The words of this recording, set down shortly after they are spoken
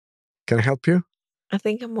Can I help you? I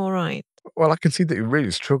think I'm all right. Well, I can see that you're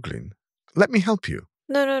really struggling. Let me help you.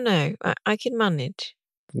 No. I can manage.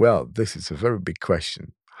 Well, this is a very big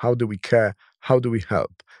question. How do we care? How do we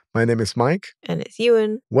help? My name is Mike. And it's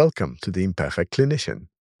Ewan. Welcome to the Imperfect Clinician.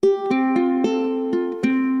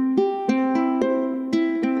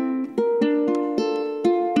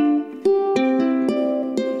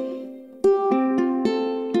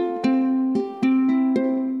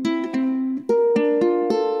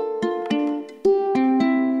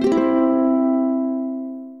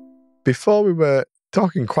 Before we were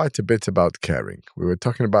talking quite a bit about caring. We were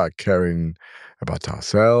talking about caring about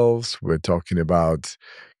ourselves. We're talking about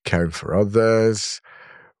caring for others.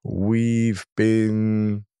 We've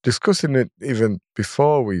been discussing it even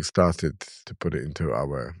before we started to put it into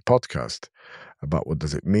our podcast about what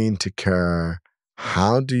does it mean to care?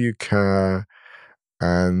 How do you care?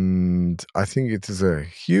 And I think it is a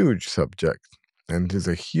huge subject and it is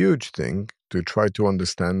a huge thing to try to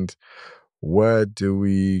understand where do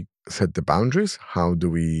we set the boundaries? How do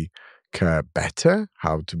we care better?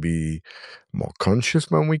 How to be more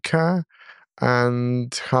conscious when we care?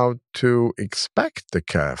 And how to expect the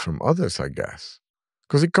care from others, I guess.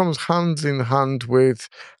 Because it comes hand in hand with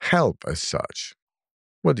help as such.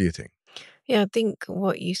 What do you think? Yeah, I think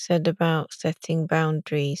what you said about setting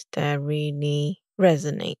boundaries there really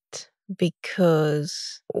resonate,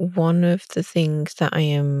 because one of the things that I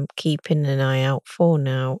am keeping an eye out for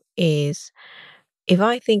now is if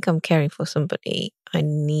I think I'm caring for somebody, I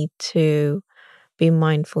need to be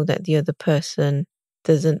mindful that the other person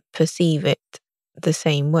doesn't perceive it the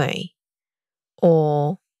same way,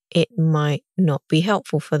 or it might not be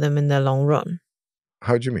helpful for them in the long run.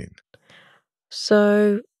 How do you mean?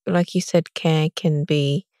 So, like you said, care can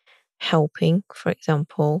be helping, for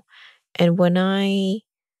example. And when I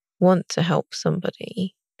want to help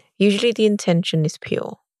somebody, usually the intention is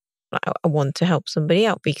pure. Like, I want to help somebody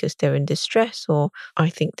out because they're in distress or I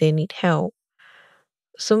think they need help.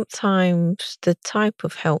 Sometimes the type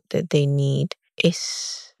of help that they need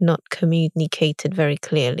is not communicated very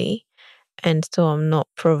clearly. And so I'm not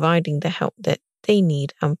providing the help that they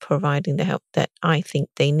need. I'm providing the help that I think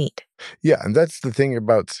they need. Yeah, and that's the thing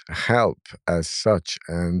about help as such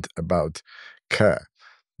and about care.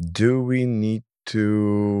 Do we need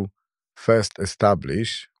to first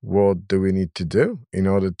establish what do we need to do in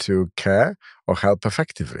order to care or help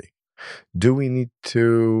effectively? Do we need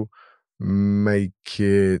to make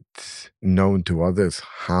it known to others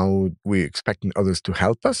how we expecting others to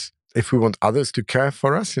help us if we want others to care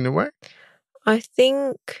for us in a way? I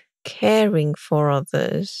think caring for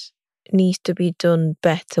others needs to be done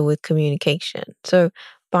better with communication. So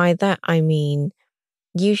by that I mean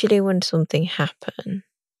usually when something happens,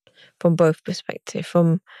 from both perspectives,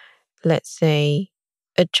 from let's say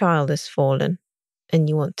a child has fallen and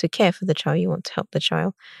you want to care for the child, you want to help the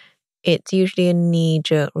child, it's usually a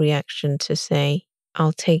knee-jerk reaction to say,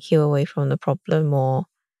 I'll take you away from the problem, or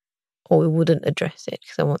we wouldn't address it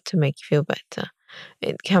because I want to make you feel better.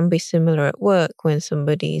 It can be similar at work when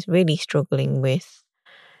somebody is really struggling with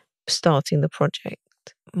starting the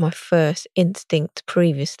project. My first instinct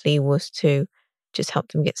previously was to just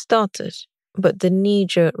help them get started. But the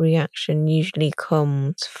knee-jerk reaction usually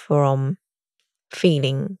comes from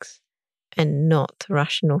feelings and not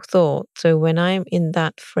rational thought. So when I'm in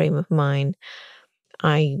that frame of mind,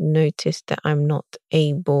 I notice that I'm not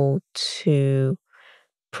able to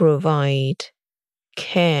provide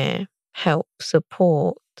care, help,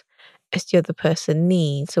 support as the other person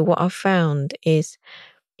needs. So what I've found is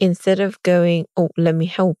instead of going, oh, let me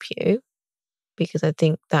help you, because I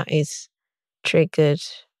think that is triggered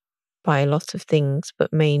by a lot of things,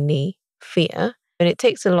 but mainly fear. And it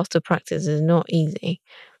takes a lot of practice. It's not easy.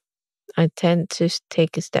 I tend to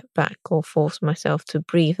take a step back or force myself to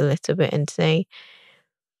breathe a little bit and say,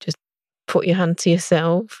 just put your hand to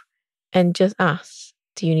yourself and just ask,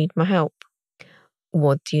 do you need my help?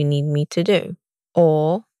 What do you need me to do?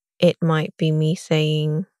 Or it might be me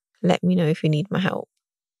saying, let me know if you need my help.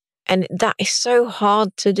 And that is so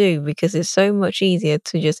hard to do because it's so much easier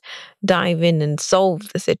to just dive in and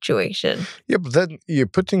solve the situation. Yeah, but then you're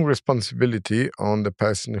putting responsibility on the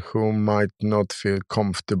person who might not feel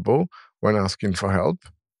comfortable when asking for help.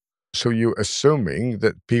 So you're assuming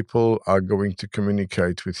that people are going to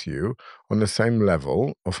communicate with you on the same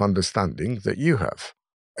level of understanding that you have.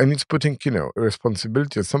 And it's putting, a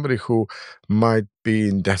responsibility on somebody who might be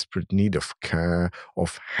in desperate need of care,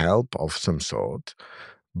 of help of some sort,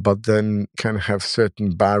 but then can have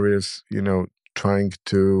certain barriers, trying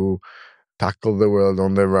to tackle the world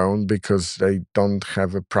on their own because they don't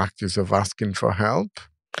have a practice of asking for help.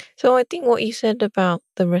 So I think what you said about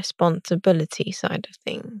the responsibility side of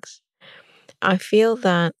things I feel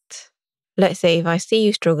that, let's say, if I see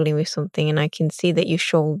you struggling with something and I can see that you're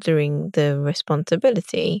shouldering the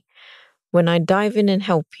responsibility, when I dive in and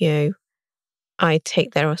help you, I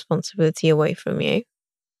take that responsibility away from you.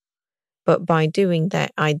 But by doing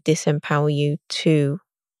that, I disempower you to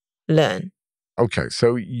learn. Okay,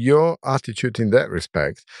 so your attitude in that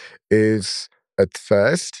respect is, at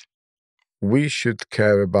first, we should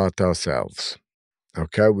care about ourselves.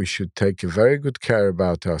 Okay, we should take a very good care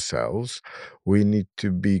about ourselves. We need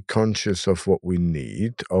to be conscious of what we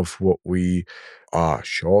need, of what we are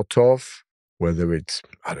short of, whether it's,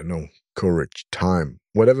 I don't know, courage, time,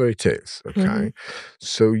 whatever it is. Okay,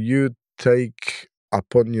 so you take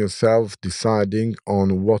upon yourself deciding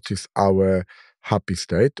on what is our happy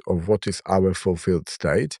state or what is our fulfilled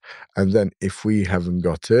state. And then if we haven't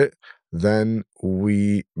got it, then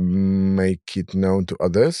we make it known to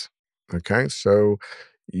others. Okay, so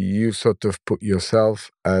you sort of put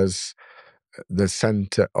yourself as the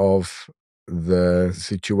center of the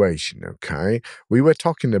situation. Okay, we were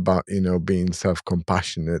talking about, being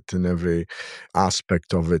self-compassionate in every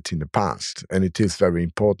aspect of it in the past, and it is very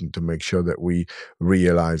important to make sure that we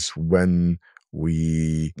realize when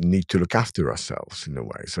we need to look after ourselves in a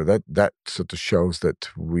way, so that sort of shows that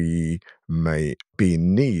we may be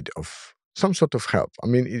in need of some sort of help. I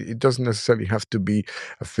mean, it doesn't necessarily have to be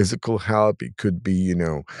a physical help. It could be,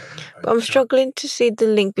 But I'm struggling to see the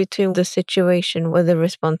link between the situation where the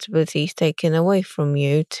responsibility is taken away from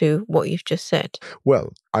you to what you've just said.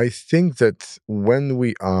 Well, I think that when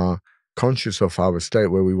we are conscious of our state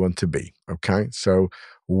where we want to be, okay, so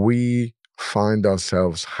we find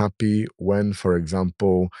ourselves happy when, for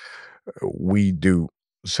example, we do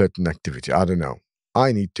certain activity. I don't know.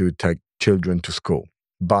 I need to take children to school,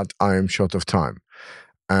 but I am short of time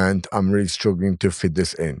and I'm really struggling to fit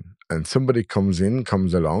this in. And somebody comes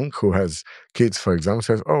along who has kids, for example,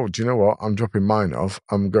 says, "Oh, do you know what? I'm dropping mine off.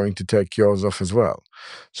 I'm going to take yours off as well."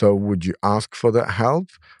 So would you ask for that help?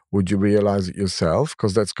 Would you realize it yourself?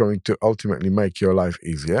 Because that's going to ultimately make your life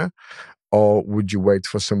easier. Or would you wait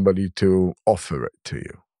for somebody to offer it to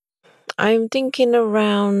you? I'm thinking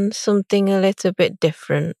around something a little bit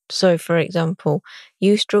different. So, for example,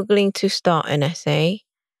 you struggling to start an essay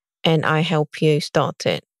and I help you start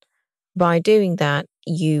it. By doing that,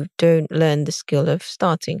 you don't learn the skill of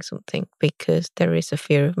starting something because there is a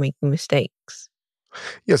fear of making mistakes.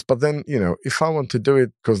 Yes, but then, if I want to do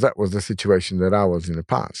it, because that was the situation that I was in the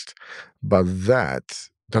past, but that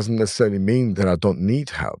doesn't necessarily mean that I don't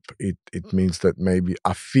need help. It means that maybe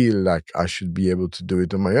I feel like I should be able to do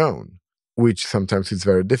it on my own, which sometimes it's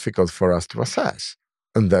very difficult for us to assess.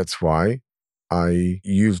 And that's why I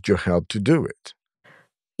used your help to do it.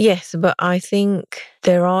 Yes, but I think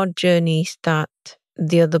there are journeys that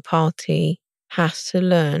the other party has to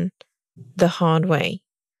learn the hard way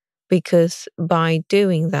because by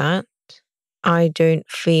doing that, I don't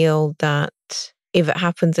feel that if it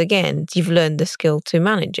happens again, you've learned the skill to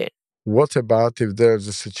manage it. What about if there's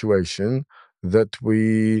a situation that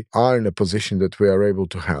we are in a position that we are able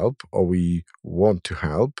to help or we want to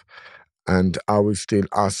help? And are we still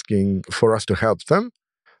asking for us to help them?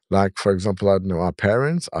 Like, for example, I don't know, our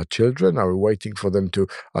parents, our children, are we waiting for them to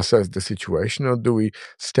assess the situation, or do we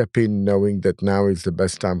step in knowing that now is the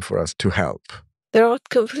best time for us to help? There are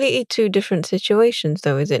completely two different situations,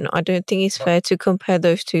 though, is it not? I don't think it's fair to compare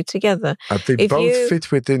those two together. They If both you,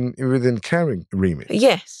 fit within caring remit.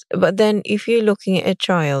 yes, but then if you're looking at a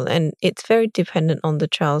child, and it's very dependent on the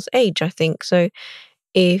child's age, I think. So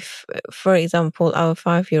if, for example, our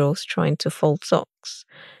 5-year-old's trying to fold socks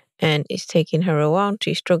and it's taking her a while,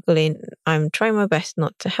 she's struggling, I'm trying my best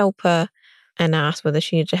not to help her. And I asked whether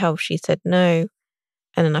she needed help. She said no.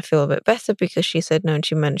 And then I feel a bit better because she said no and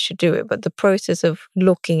she managed to do it. But the process of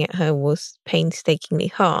looking at her was painstakingly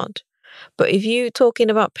hard. But if you're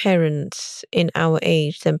talking about parents in our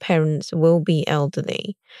age, then parents will be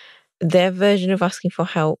elderly. Their version of asking for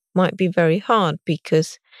help might be very hard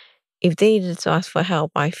because if they needed to ask for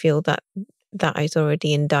help, I feel that that is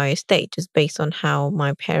already in dire state just based on how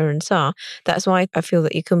my parents are. That's why I feel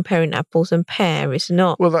that you're comparing apples and pears. It's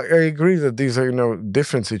not. Well, I agree that these are,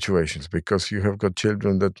 different situations because you have got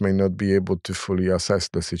children that may not be able to fully assess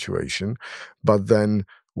the situation. But then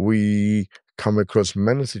we come across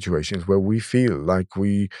many situations where we feel like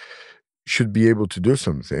we should be able to do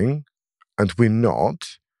something and we're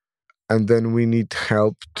not. And then we need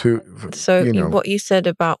help to, So what you said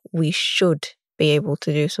about we should be able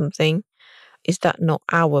to do something, is that not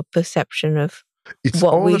our perception of it's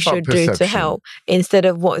what all we about should do to perception. help instead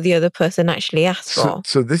of what the other person actually asked for?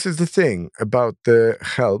 So this is the thing about the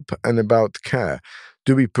help and about care.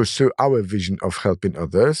 Do we pursue our vision of helping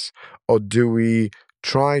others, or do we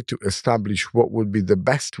try to establish what would be the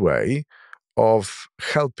best way of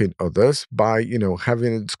helping others by,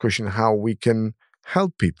 having a discussion how we can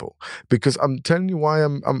help people. Because I'm telling you why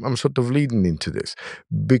I'm sort of leading into this.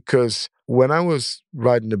 Because when I was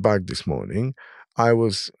riding the bike this morning, I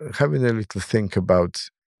was having a little think about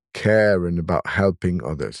care and about helping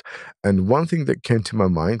others. And one thing that came to my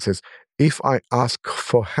mind says, if I ask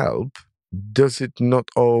for help, does it not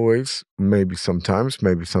always, maybe sometimes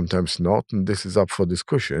not, and this is up for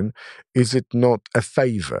discussion, is it not a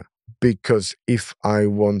favor? Because if I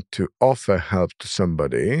want to offer help to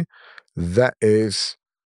somebody, that is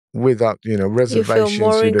without You feel reservations,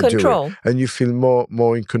 more in do it, control. and you feel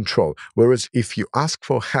more in control. Whereas if you ask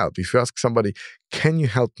for help, if you ask somebody, can you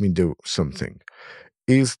help me do something,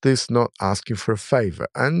 is this not asking for a favor?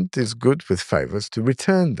 And it's good with favors to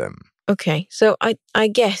return them. Okay, so I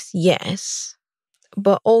guess yes,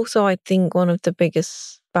 but also I think one of the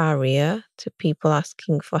biggest barrier to people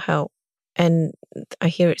asking for help, and I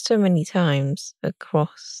hear it so many times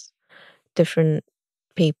across different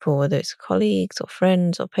people, whether it's colleagues or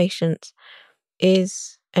friends or patients,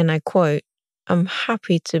 is, and I quote, I'm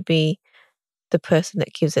happy to be the person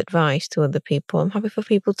that gives advice to other people. I'm happy for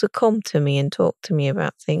people to come to me and talk to me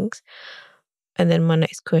about things. And then my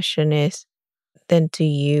next question is, then do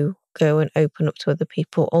you go and open up to other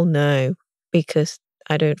people? Oh no, because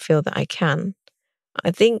I don't feel that I can.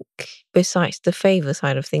 I think besides the favor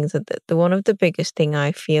side of things, that the one of the biggest thing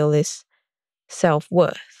I feel is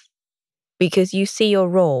self-worth. Because you see your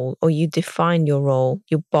role, or you define your role,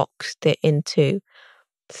 you boxed it into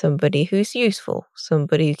somebody who's useful,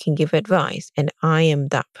 somebody who can give advice, and I am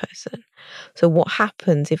that person. So what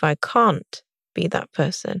happens if I can't be that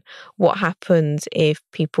person? What happens if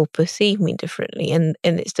people perceive me differently? And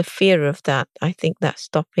it's the fear of that, I think, that's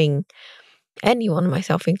stopping anyone,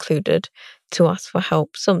 myself included, to ask for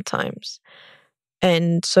help sometimes.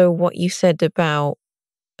 And so what you said about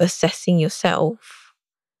assessing yourself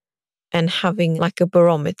and having like a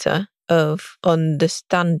barometer of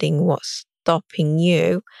understanding what's stopping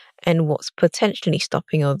you and what's potentially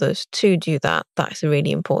stopping others to do that, that's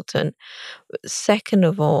really important. Second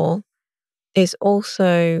of all, is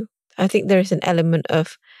also, I think there is an element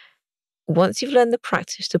of, once you've learned the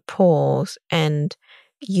practice to pause and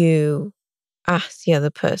you ask the other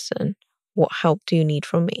person, what help do you need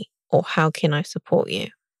from me? Or how can I support you?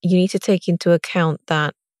 You need to take into account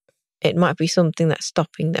that it might be something that's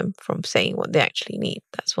stopping them from saying what they actually need.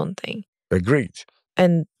 That's one thing. Agreed.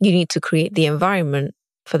 And you need to create the environment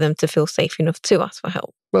for them to feel safe enough to ask for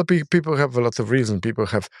help. Well, people have a lot of reasons. People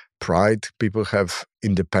have pride, people have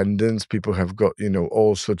independence, people have got,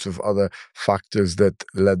 all sorts of other factors that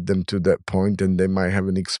led them to that point, and they might have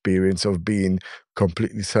an experience of being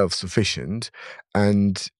completely self-sufficient,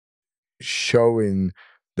 and showing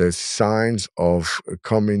the signs of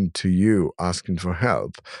coming to you asking for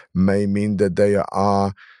help may mean that they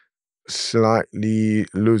are slightly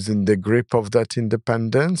losing the grip of that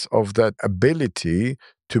independence, of that ability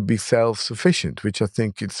to be self-sufficient, which I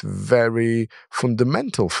think is very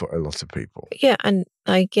fundamental for a lot of people. Yeah, and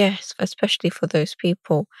I guess, especially for those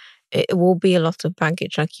people, it will be a lot of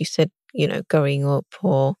baggage, like you said, growing up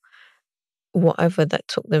or whatever that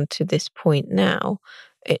took them to this point now.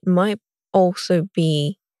 It might also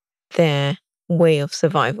be their way of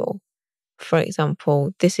survival. For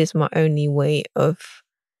example, this is my only way of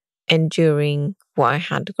enduring what I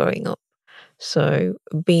had growing up. So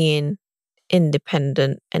being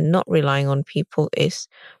independent and not relying on people is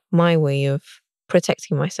my way of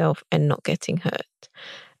protecting myself and not getting hurt.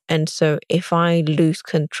 And so if I lose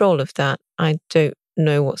control of that, I don't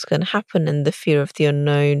know what's going to happen. And the fear of the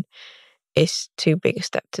unknown is too big a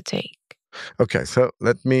step to take. Okay, so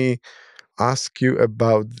let me ask you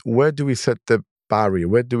about, where do we set the barrier?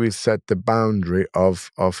 Where do we set the boundary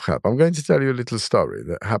of help? I'm going to tell you a little story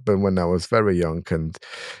that happened when I was very young, and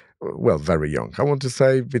very young. I want to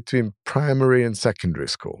say between primary and secondary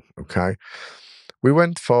school. Okay. We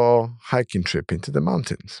went for hiking trip into the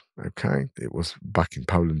mountains. Okay. It was back in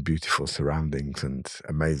Poland, beautiful surroundings and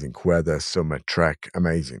amazing weather, summer trek,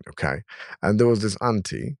 amazing. Okay. And there was this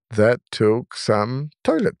auntie that took some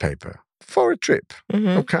toilet paper for a trip.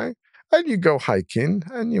 Mm-hmm. Okay. And you go hiking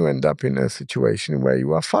and you end up in a situation where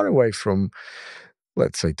you are far away from,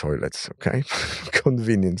 let's say, toilets, okay?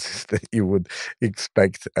 Conveniences that you would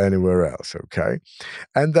expect anywhere else, okay?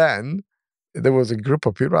 And then there was a group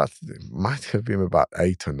of people, it might have been about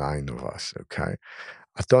 8 or 9 of us, okay?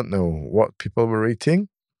 I don't know what people were eating,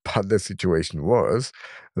 but the situation was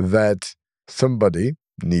that somebody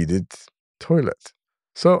needed toilet.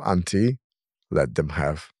 So Auntie let them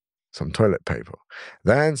have some toilet paper.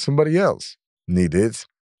 Then somebody else needed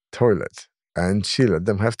toilet. and she let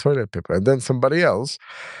them have toilet paper, and then somebody else.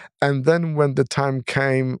 And then when the time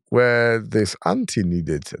came where this auntie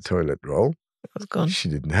needed a toilet roll, It was gone. she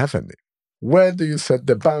didn't have any. Where do you set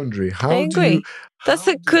the boundary? I agree. That's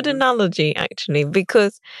a good analogy, actually,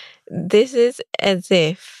 because this is as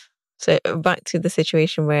if, so back to the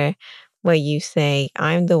situation where you say,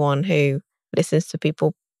 I'm the one who listens to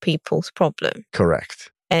people's problem.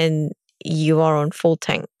 Correct. And you are on full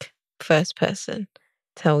tank, first person,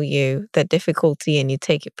 tell you the difficulty and you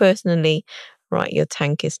take it personally, right? Your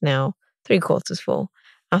tank is now 3/4 full.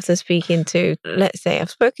 After speaking to, let's say, I've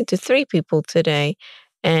spoken to 3 people today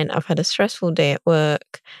and I've had a stressful day at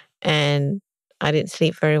work and I didn't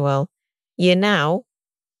sleep very well. You're now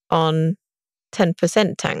on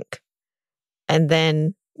 10% tank. And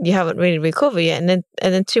then you haven't really recovered yet. And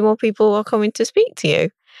then 2 more people are coming to speak to you.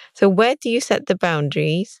 So where do you set the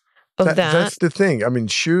boundaries of that? That's the thing. I mean,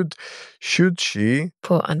 should she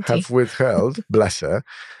Poor auntie have withheld, bless her,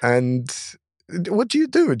 and what do you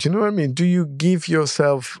do? Do you know what I mean? Do you give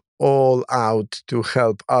yourself all out to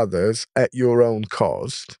help others at your own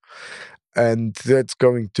cost? And that's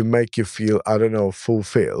going to make you feel, I don't know,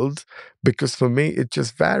 fulfilled. Because for me, it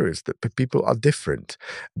just varies. That people are different.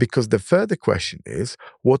 Because the further question is,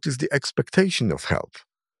 what is the expectation of help?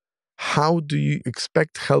 How do you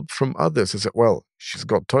expect help from others? I said, well, she's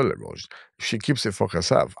got toilet rolls. If she keeps it for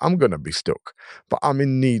herself, I'm going to be stuck. But I'm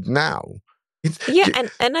in need now. Yeah,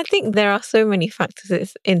 and I think there are so many factors.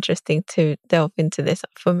 It's interesting to delve into this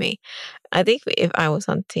for me. I think if I was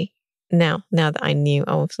auntie, now that I knew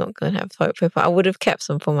I was not going to have toilet paper, I would have kept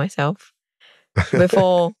some for myself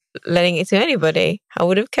before letting it to anybody. I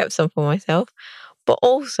would have kept some for myself. But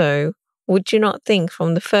also, would you not think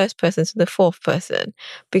from the first person to the fourth person?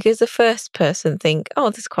 Because the first person think,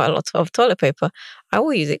 oh, there's quite a lot of toilet paper. I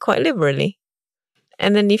will use it quite liberally.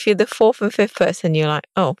 And then if you're the fourth and fifth person, you're like,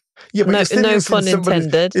 oh, yeah, but no pun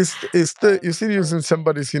intended. You're still using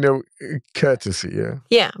somebody's, courtesy, yeah?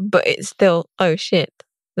 Yeah, but it's still, oh shit,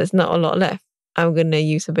 there's not a lot left. I'm going to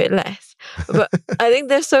use a bit less. But I think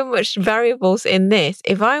there's so much variables in this.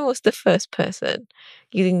 If I was the first person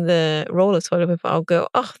using the roll of toilet paper, I'll go,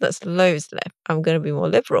 oh, that's loads left. I'm going to be more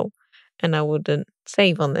liberal and I wouldn't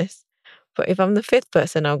save on this. But if I'm the fifth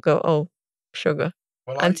person, I'll go, oh, sugar.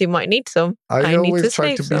 Auntie might need some. I need to try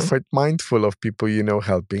save to some. be quite mindful of people,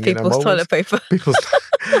 helping. People's toilet paper.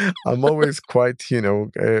 I'm always quite,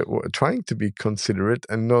 trying to be considerate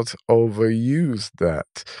and not overuse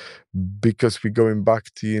that, because we're going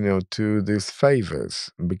back to, to these favors.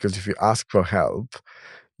 Because if you ask for help,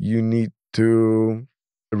 you need to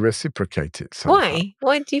reciprocate it somehow. Why?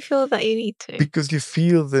 Why do you feel that you need to? Because you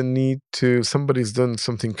feel the need to, somebody's done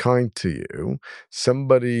something kind to you,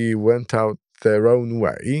 somebody went out their own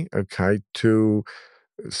way, okay, to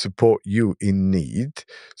support you in need.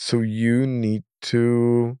 So you need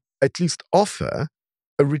to at least offer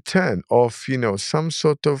a return of, some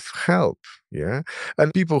sort of help. Yeah.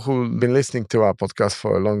 And people who've been listening to our podcast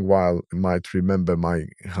for a long while might remember my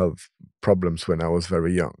health problems when I was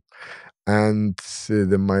very young. And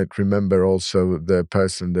they might remember also the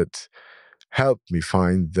person that helped me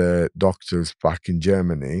find the doctors back in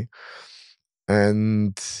Germany.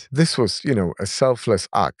 And this was, a selfless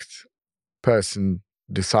act. Person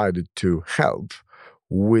decided to help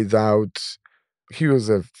without, he was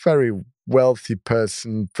a very wealthy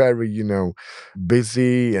person, very,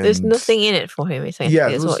 busy. And there's nothing in it for him, essentially. Yeah,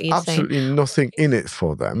 there was what you're absolutely saying. nothing in it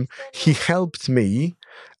for them. He helped me.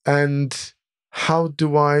 And how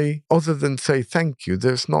do I, other than say thank you,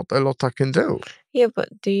 there's not a lot I can do. Yeah,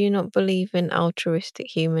 but do you not believe in altruistic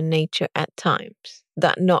human nature at times?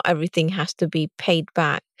 That not everything has to be paid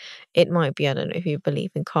back. It might be, I don't know if you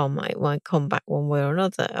believe in karma, it might come back one way or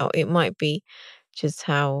another, or it might be just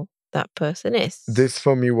how that person is. This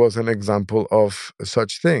for me was an example of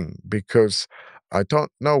such thing, because I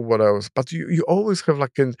don't know what I was, but you always have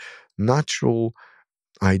like a natural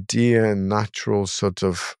idea and natural sort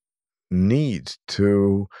of need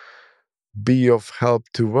to be of help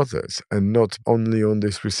to others and not only on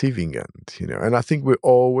this receiving end, And I think we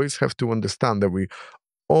always have to understand that we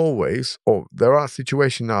always, or there are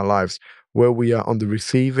situations in our lives where we are on the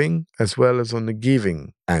receiving as well as on the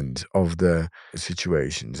giving end of the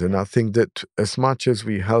situations. And I think that as much as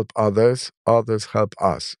we help others, others help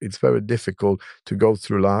us. It's very difficult to go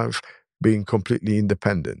through life being completely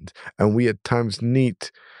independent. And we at times need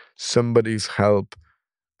somebody's help,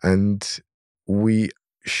 and we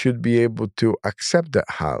should be able to accept that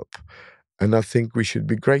help. And I think we should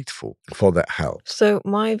be grateful for that help. So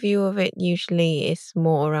my view of it usually is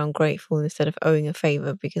more around grateful instead of owing a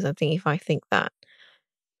favor, because I think if I think that,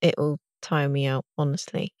 it will tire me out,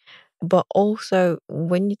 honestly. But also,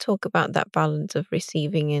 when you talk about that balance of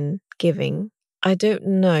receiving and giving, I don't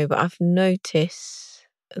know, but I've noticed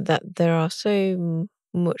that there are so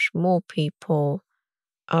much more people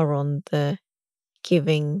are on the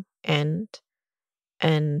giving end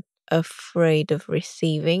and afraid of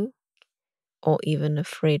receiving or even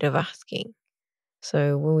afraid of asking.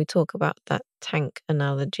 So when we talk about that tank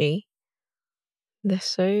analogy, there's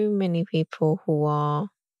so many people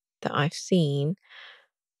that I've seen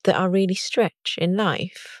that are really stretched in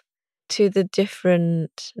life to the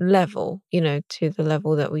different level, to the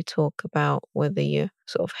level that we talk about, whether you're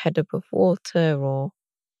sort of head above water or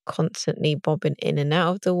constantly bobbing in and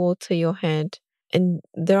out of the water, your head. And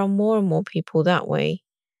there are more and more people that way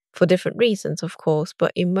for different reasons, of course,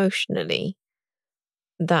 but emotionally,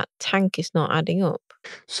 that tank is not adding up.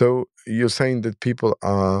 So you're saying that people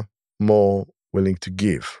are more willing to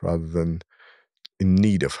give rather than in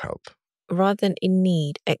need of help, Rather than in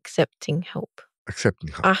need, accepting help,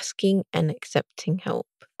 accepting help. asking and accepting help.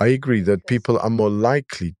 I agree that people are more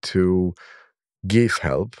likely to give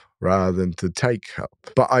help rather than to take help.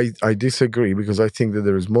 But I disagree because I think that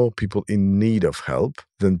there is more people in need of help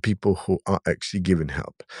than people who are actually giving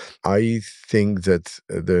help. I think that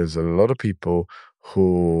there's a lot of people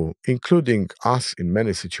who, including us in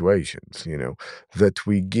many situations, that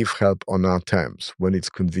we give help on our terms when it's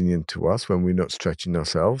convenient to us, when we're not stretching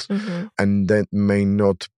ourselves. Mm-hmm. And that may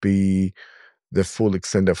not be the full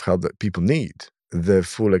extent of help that people need, the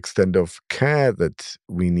full extent of care that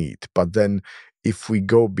we need. But then if we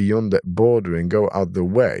go beyond that border and go out the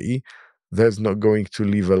way, there's not going to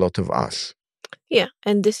leave a lot of us. Yeah,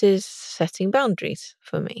 and this is setting boundaries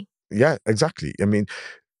for me. Yeah, exactly. I mean,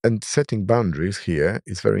 and setting boundaries here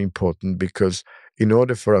is very important because in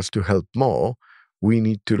order for us to help more, we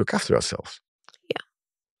need to look after ourselves. Yeah.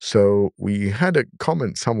 So we had a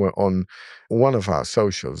comment somewhere on one of our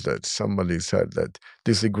socials that somebody said that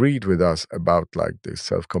disagreed with us about like the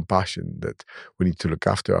self-compassion, that we need to look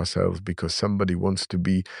after ourselves because somebody wants to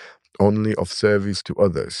be only of service to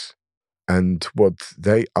others. And what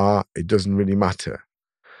they are, it doesn't really matter.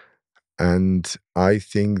 And I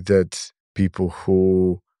think that people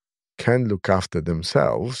who can look after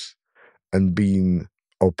themselves and being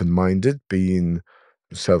open-minded, being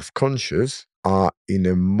self-conscious, are in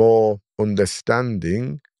a more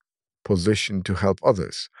understanding position to help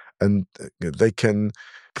others. And they can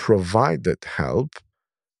provide that help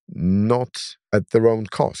not at their own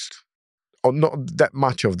cost, or not that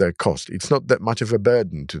much of their cost. It's not that much of a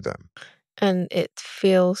burden to them. And it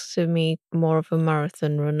feels to me more of a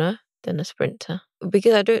marathon runner than a sprinter.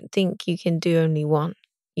 Because I don't think you can do only one.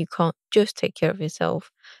 You can't just take care of yourself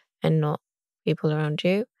and not people around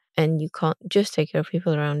you. And you can't just take care of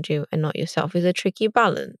people around you and not yourself. It's a tricky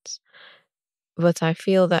balance. But I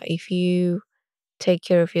feel that if you take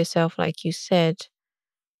care of yourself, like you said,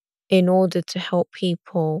 in order to help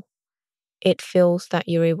people, it feels that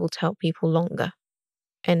you're able to help people longer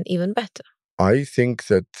and even better. I think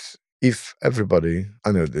that if everybody,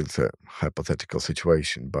 I know it's a hypothetical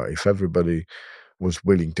situation, but if everybody was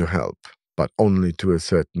willing to help, but only to a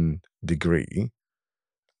certain degree,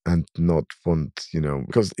 and not want,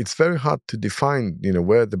 because it's very hard to define,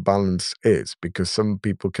 where the balance is, because some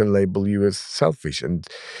people can label you as selfish. And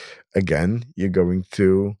again, you're going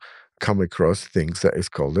to come across things that is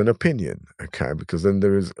called an opinion, okay? Because then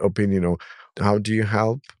there is opinion of how do you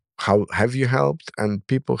help? How have you helped? And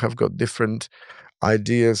people have got different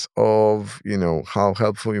ideas of, how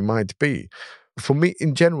helpful you might be. For me,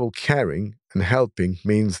 in general, caring and helping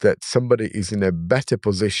means that somebody is in a better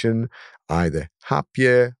position, either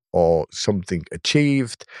happier or something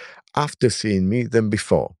achieved after seeing me than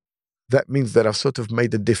before. That means that I've sort of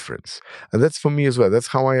made a difference. And that's for me as well. That's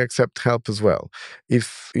how I accept help as well.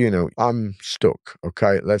 If, I'm stuck,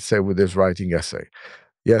 okay, let's say with this writing essay.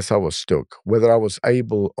 Yes, I was stuck. Whether I was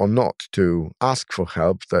able or not to ask for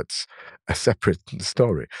help, that's a separate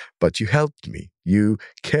story. But you helped me. You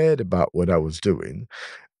cared about what I was doing.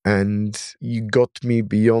 And you got me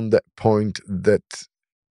beyond that point that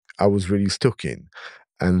I was really stuck in.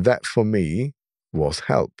 And that for me was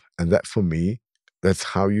help. And that for me, that's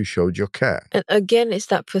how you showed your care. And again, it's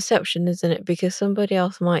that perception, isn't it? Because somebody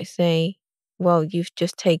else might say, well, you've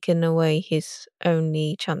just taken away his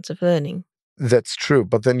only chance of learning. That's true.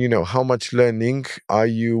 But then, how much learning are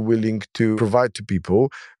you willing to provide to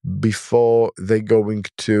people before they're going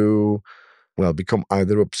to, well, become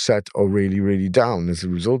either upset or really, really down as a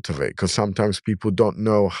result of it? Because sometimes people don't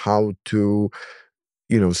know how to,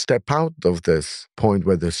 step out of this point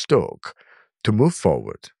where they're stuck to move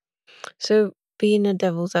forward. So, being a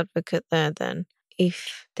devil's advocate there, then,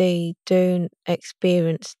 if they don't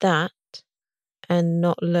experience that and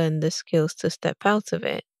not learn the skills to step out of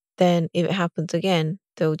it, then if it happens again,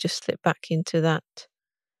 they'll just slip back into that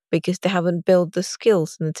because they haven't built the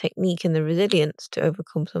skills and the technique and the resilience to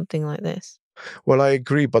overcome something like this. Well, I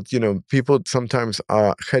agree, but people sometimes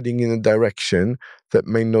are heading in a direction that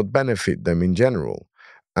may not benefit them in general.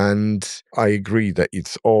 And I agree that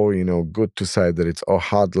it's all, good to say that it's a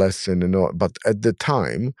hard lesson and all, but at the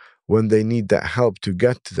time when they need that help to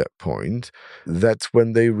get to that point, that's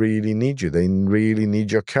when they really need you. They really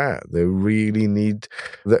need your care. They really need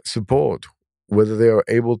that support. Whether they are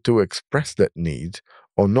able to express that need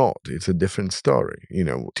or not, it's a different story.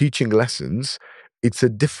 Teaching lessons, it's a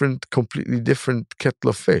completely different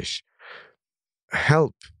kettle of fish.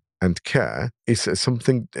 Help and care is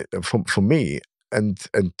something for me, and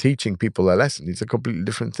teaching people a lesson is a completely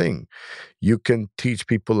different thing. You can teach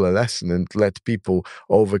people a lesson and let people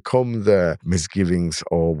overcome their misgivings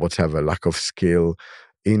or whatever lack of skill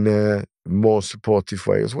in a more supportive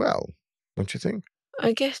way as well. Don't you think?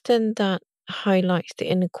 I guess then that highlights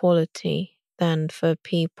the inequality then for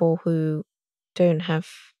people who don't have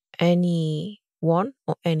anyone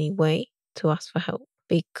or any way to ask for help,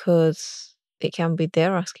 because it can be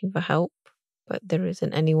they're asking for help, but there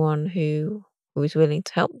isn't anyone who is willing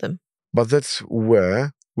to help them. But that's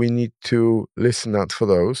where we need to listen out for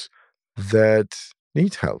those that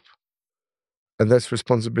need help. And that's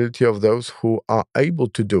responsibility of those who are able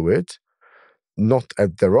to do it, not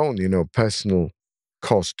at their own, personal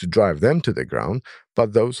cost to drive them to the ground,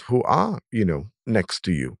 but those who are, next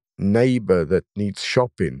to you, neighbor that needs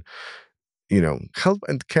shopping. Help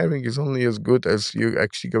and caring is only as good as you're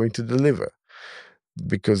actually going to deliver,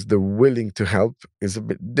 because the willing to help is a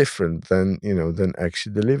bit different than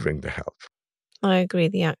actually delivering the help. I agree,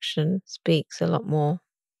 the action speaks a lot more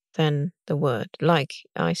than the word. Like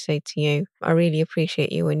I say to you, I really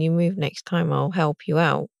appreciate you. When you move next time, I'll help you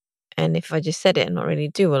out. And if I just said it and not really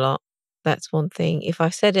do a lot, that's one thing. If I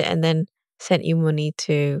said it and then sent you money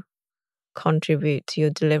to contribute to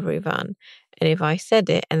your delivery van, and if I said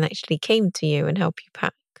it and actually came to you and helped you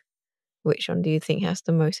pack, which one do you think has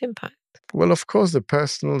the most impact? Well, of course, the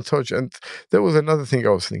personal touch. And there was another thing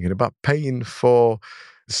I was thinking about, paying for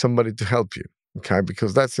somebody to help you. Okay,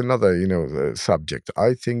 because that's another, subject.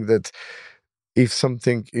 I think that if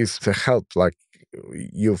something is to help, like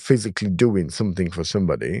you're physically doing something for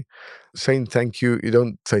somebody, saying thank you, you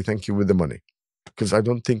don't say thank you with the money. Because I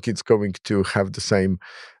don't think it's going to have the same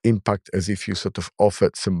impact as if you sort of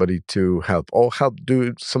offered somebody to help or help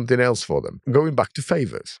do something else for them. Going back to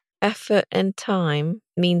favors. Effort and time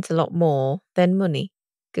means a lot more than money,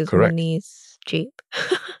 because Correct. money is cheap.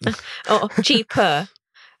 Or cheaper.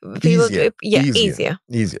 People Easier, do, yeah, easier.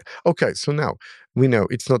 easier. Okay, so now we know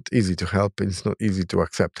it's not easy to help, it's not easy to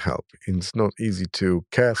accept help, it's not easy to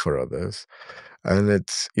care for others, and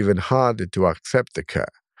it's even harder to accept the care.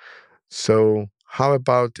 So, how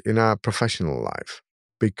about in our professional life?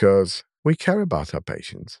 Because we care about our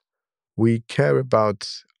patients, we care about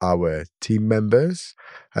our team members,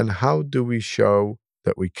 and how do we show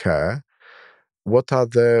that we care? What are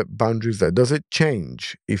the boundaries there? Does it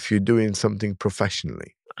change if you're doing something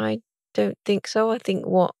professionally? I don't think so. I think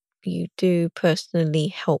what you do personally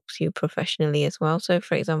helps you professionally as well. So,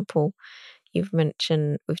 for example,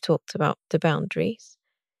 we've talked about the boundaries.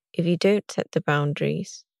 If you don't set the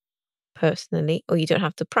boundaries personally, or you don't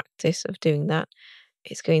have the practice of doing that,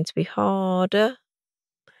 it's going to be harder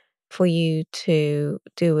for you to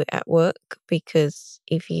do it at work, because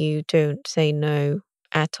if you don't say no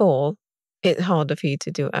at all, it's harder for you to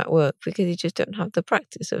do it at work because you just don't have the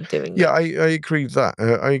practice of doing Yeah, it. I agree with that.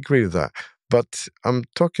 I agree with that. But I'm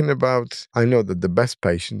talking about, I know that the best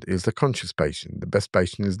patient is the conscious patient. The best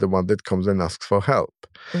patient is the one that comes and asks for help.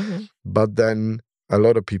 Hmm. But then a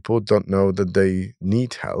lot of people don't know that they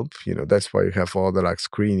need help. That's why you have all the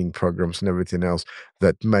screening programs and everything else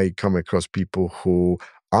that may come across people who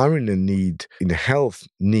are in a health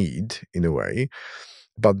need in a way.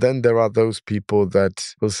 But then there are those people that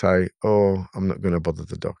will say, oh, I'm not going to bother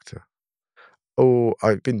the doctor. Oh,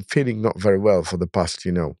 I've been feeling not very well for the past,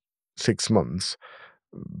 6 months,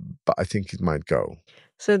 but I think it might go.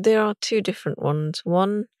 So there are two different ones.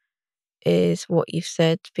 One is what you've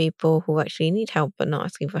said, people who actually need help but not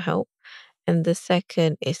asking for help. And the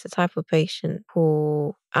second is the type of patient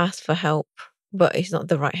who asks for help, but it's not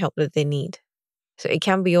the right help that they need. So it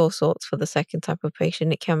can be all sorts for the second type of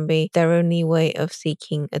patient. It can be their only way of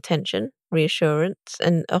seeking attention, reassurance,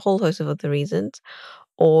 and a whole host of other reasons.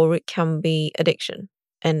 Or it can be addiction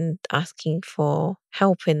and asking for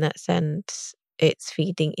help in that sense. It's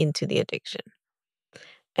feeding into the addiction.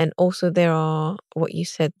 And also, there are what you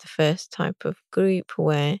said, the first type of group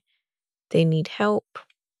where they need help,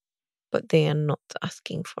 but they are not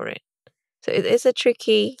asking for it. So it is a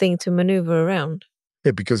tricky thing to maneuver around.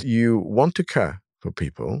 Yeah, because you want to care for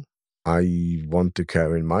people. I want to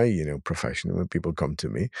care in my, profession when people come to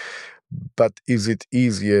me. But is it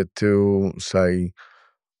easier to say,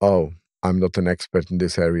 oh, I'm not an expert in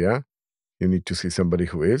this area. You need to see somebody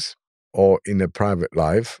who is. Or in a private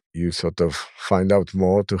life, you sort of find out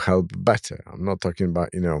more to help better. I'm not talking about,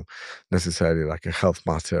 necessarily like a health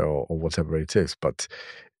matter or whatever it is. But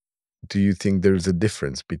do you think there's a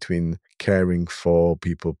difference between caring for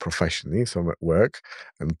people professionally, so at work,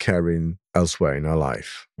 and caring elsewhere in our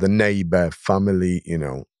life? The neighbor, family,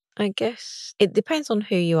 I guess it depends on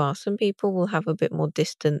who you are. Some people will have a bit more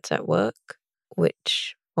distance at work,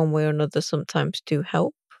 which one way or another sometimes do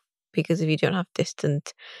help, because if you don't have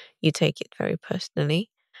distance, you take it very personally.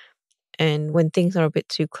 And when things are a bit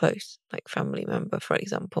too close, like family member, for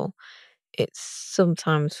example, it's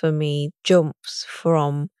sometimes for me jumps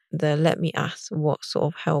from the let me ask what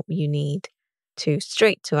sort of help you need to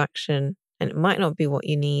straight to action. And it might not be what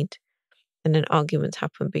you need. And then arguments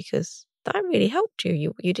happen because that really helped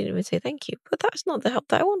you. You didn't even say thank you, but that's not the help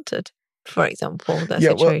that I wanted. For example, that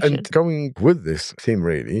Yeah, well, situation. and going with this theme,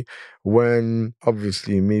 really, when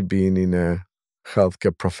obviously me being in a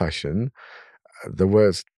healthcare profession, the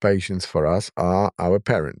worst patients for us are our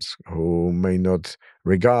parents, who may not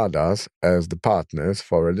regard us as the partners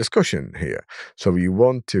for a discussion here. So you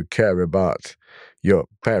want to care about your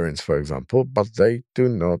parents, for example, but they do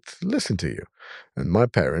not listen to you. And my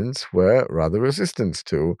parents were rather resistant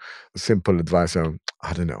to simple advice on,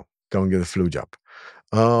 I don't know, go and get a flu jab.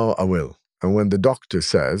 Oh, I will. And when the doctor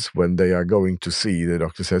says, when they are going to see, the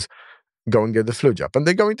doctor says, go and get the flu jab. And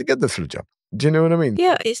they're going to get the flu jab. Do you know what I mean?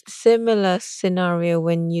 Yeah, it's similar scenario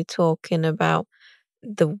when you're talking about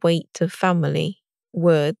the weight of family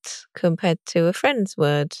words compared to a friend's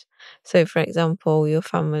words. So, for example, your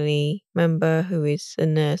family member who is a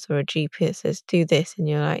nurse or a GP says, do this, and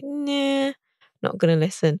you're like, nah, not going to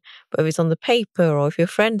listen. But if it's on the paper or if your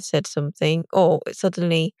friend said something, or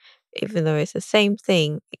suddenly, even though it's the same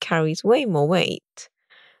thing, it carries way more weight.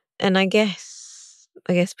 And I guess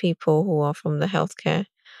people who are from the healthcare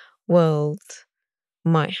world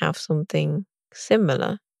might have something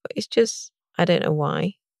similar, but it's just, I don't know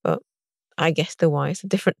why, but I guess the why is a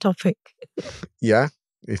different topic. Yeah,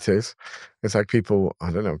 it is. It's like people,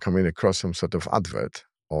 I don't know, coming across some sort of advert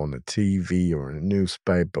on a TV or in a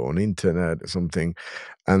newspaper or on internet or something,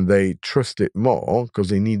 and they trust it more because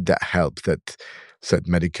they need that help that said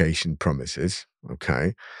medication promises.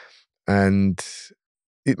 Okay. And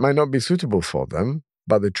it might not be suitable for them,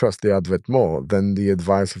 but they trust the advert more than the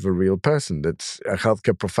advice of a real person that's a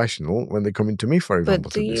healthcare professional when they come into me, for But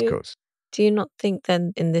example, to discuss. do you not think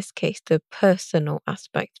then in this case the personal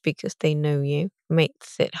aspect, because they know you,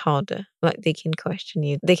 makes it harder? Like they can question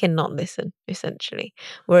you, they cannot listen essentially.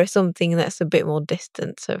 Whereas something that's a bit more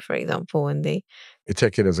distant. So, for example, when You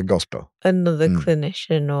take it as a gospel. another Mm.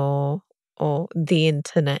 clinician or the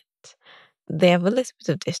internet, they have a little bit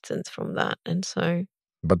of distance from that, and so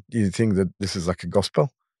But you think that this is like a gospel?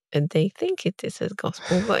 and they think it is a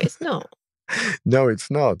gospel, but it's not. No,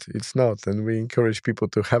 it's not. It's not. And we encourage people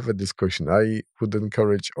to have a discussion. I would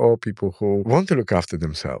encourage all people who want to look after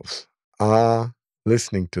themselves are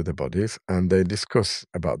listening to the bodies and they discuss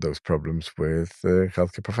about those problems with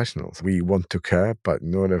healthcare professionals. We want to care, but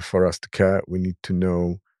in order for us to care, we need to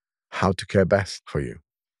know how to care best for you.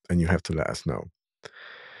 And you have to let us know.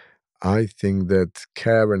 I think that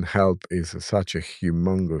care and help is such a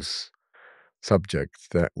humongous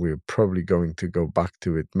subject that we're probably going to go back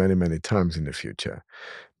to it many, many times in the future.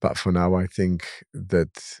 But for now, I think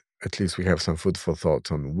that at least we have some food for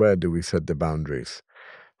thought on where do we set the boundaries?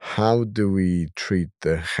 How do we treat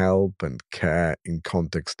the help and care in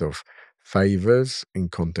context of favors, in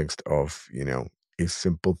context of, is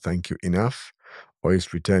simple thank you enough? Or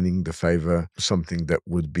is returning the favor something that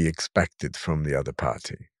would be expected from the other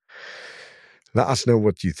party? Let us know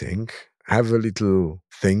what you think. Have a little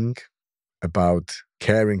think about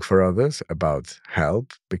caring for others, about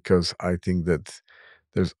help, because I think that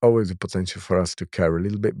there's always a potential for us to care a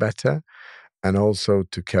little bit better and also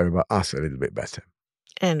to care about us a little bit better.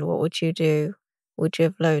 And what would you do? Would you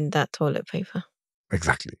have loaned that toilet paper?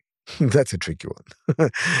 Exactly. That's a tricky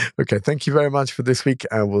one. Okay, thank you very much for this week,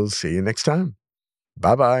 and we'll see you next time.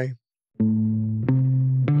 Bye bye.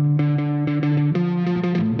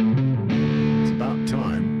 It's about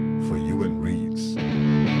time for you and Reads.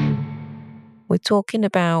 We're talking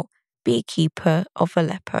about Beekeeper of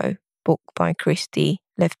Aleppo, book by Christy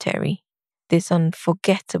Lefteri. This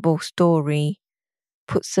unforgettable story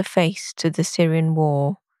puts a face to the Syrian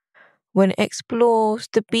war when it explores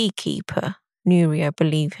the beekeeper Nuri, I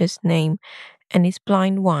believe his name, and his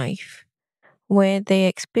blind wife, where they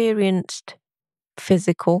experienced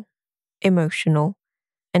physical, emotional,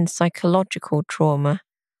 and psychological trauma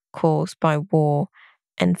caused by war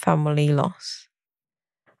and family loss.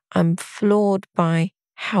 I'm floored by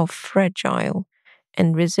how fragile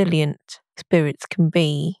and resilient spirits can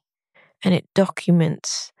be, and it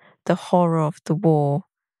documents the horror of the war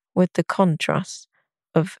with the contrast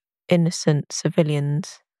of innocent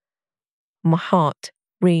civilians. My heart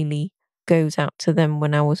really goes out to them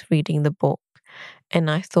when I was reading the book, and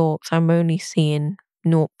I thought I'm only seeing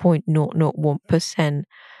 0.001%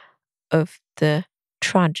 of the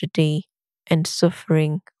tragedy and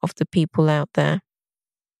suffering of the people out there,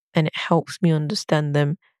 and it helps me understand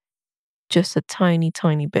them just a tiny,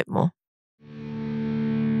 tiny bit more.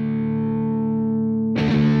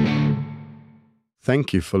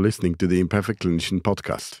 Thank you for listening to the Imperfect Clinician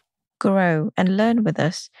podcast. Grow and learn with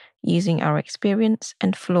us using our experience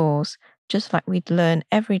and flaws, just like we'd learn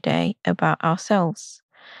every day about ourselves.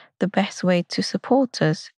 The best way to support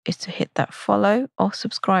us is to hit that follow or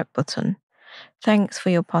subscribe button. Thanks for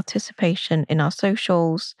your participation in our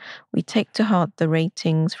socials. We take to heart the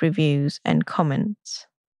ratings, reviews, and comments.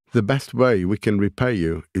 The best way we can repay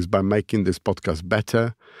you is by making this podcast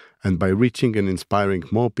better and by reaching and inspiring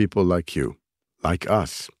more people like you, like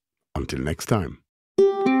us. Until next time.